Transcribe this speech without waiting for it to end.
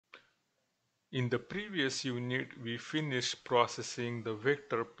In the previous unit, we finished processing the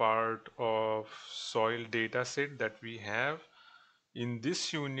vector part of soil dataset that we have. In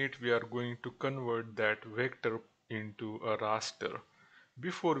this unit, we are going to convert that vector into a raster.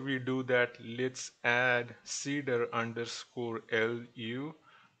 Before we do that, let's add cedar underscore LU,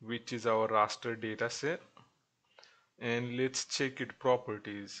 which is our raster dataset, and let's check its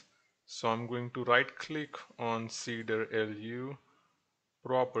properties. So I'm going to right click on cedar LU,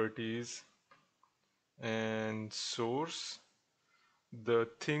 properties, and source. The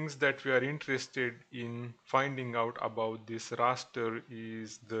things that we are interested in finding out about this raster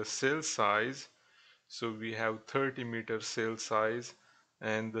is the cell size. So we have 30-meter cell size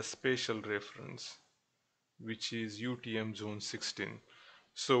and the spatial reference, which is UTM zone 16.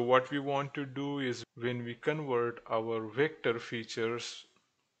 So what we want to do is when we convert our vector features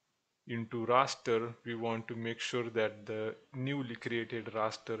into raster, we want to make sure that the newly created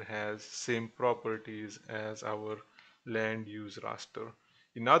raster has same properties as our land use raster.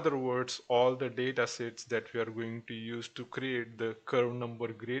 In other words, all the data sets that we are going to use to create the curve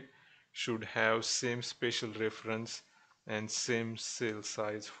number grid should have same spatial reference and same cell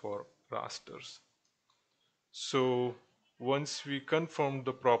size for rasters. So once we confirm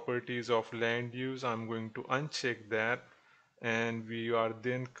the properties of land use, I'm going to uncheck that, and we are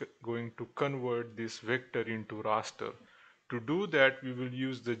then going to convert this vector into raster. To do that, we will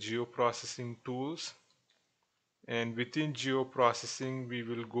use the geoprocessing tools, and within geoprocessing we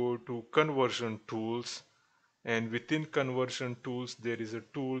will go to conversion tools, and within conversion tools there is a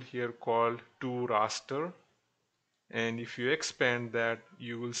tool here called to raster, and if you expand that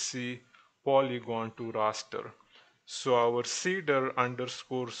you will see polygon to raster. So our cedar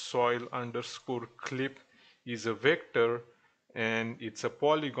underscore soil underscore clip is a vector and it's a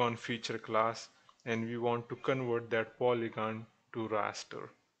polygon feature class, and we want to convert that polygon to raster.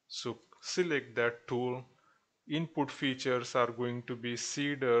 So select that tool. Input features are going to be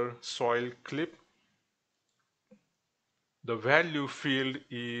cedar soil clip. The value field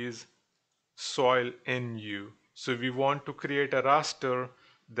is soil NU. So we want to create a raster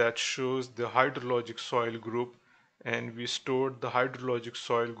that shows the hydrologic soil group, and we stored the hydrologic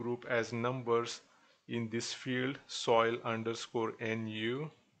soil group as numbers in this field soil underscore NU.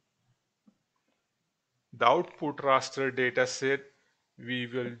 The output raster dataset, we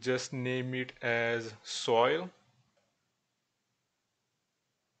will just name it as soil.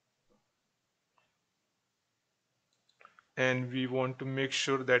 And we want to make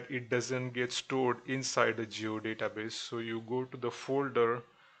sure that it doesn't get stored inside a geodatabase. So you go to the folder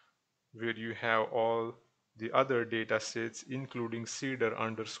where you have all the other data sets including cedar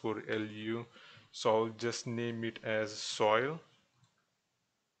underscore LU. So I'll just name it as soil.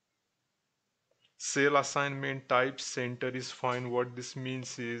 Cell assignment type center is fine. What this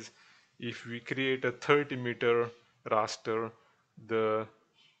means is if we create a 30-meter raster, the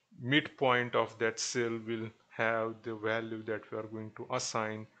midpoint of that cell will have the value that we are going to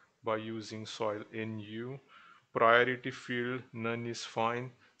assign by using soil NU. Priority field, none is fine.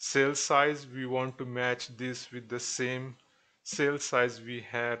 Cell size, we want to match this with the same cell size we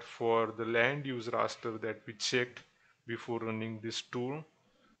had for the land use raster that we checked before running this tool.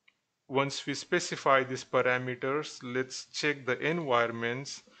 Once we specify these parameters, let's check the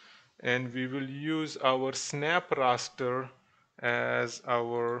environments, and we will use our snap raster as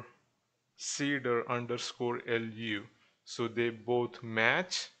our cedar underscore LU. So they both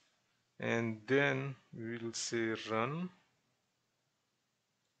match, and then we'll say run.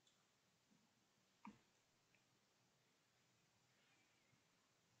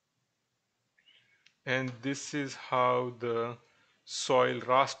 And this is how the soil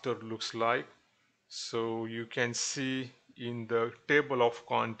raster looks like. So you can see in the table of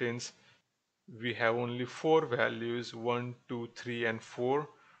contents we have only 4 values, 1, 2, 3 and 4.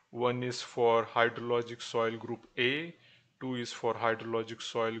 1 is for hydrologic soil group A, 2 is for hydrologic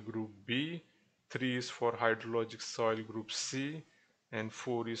soil group B, 3 is for hydrologic soil group C, and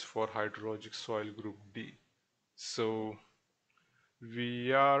 4 is for hydrologic soil group D. So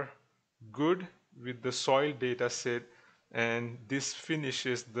we are good with the soil data set, and this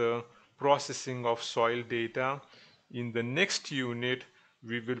finishes the processing of soil data. In the next unit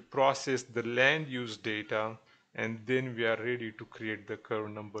we will process the land use data, and then we are ready to create the curve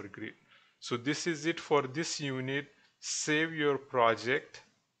number grid. So this is it for this unit. Save your project,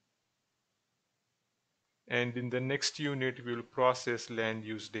 and in the next unit we will process land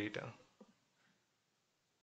use data.